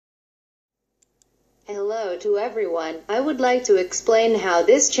Hello to everyone. I would like to explain how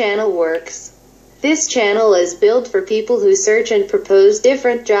this channel works. This channel is built for people who search and propose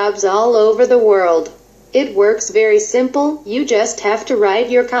different jobs all over the world. It works very simple. You just have to write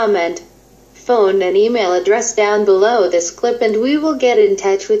your comment, phone and email address down below this clip and we will get in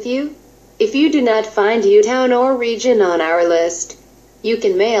touch with you. If you do not find your town or region on our list, you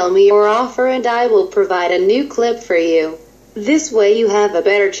can mail me your offer and I will provide a new clip for you. This way you have a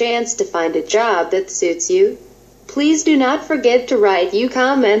better chance to find a job that suits you. Please do not forget to write your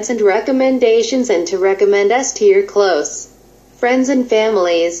comments and recommendations and to recommend us to your close friends and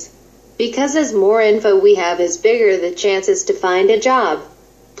families. Because as more info we have is bigger the chances to find a job.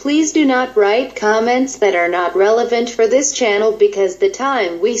 Please do not write comments that are not relevant for this channel because the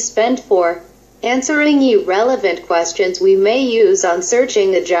time we spend for answering you relevant questions we may use on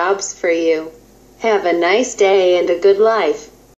searching the jobs for you. Have a nice day and a good life.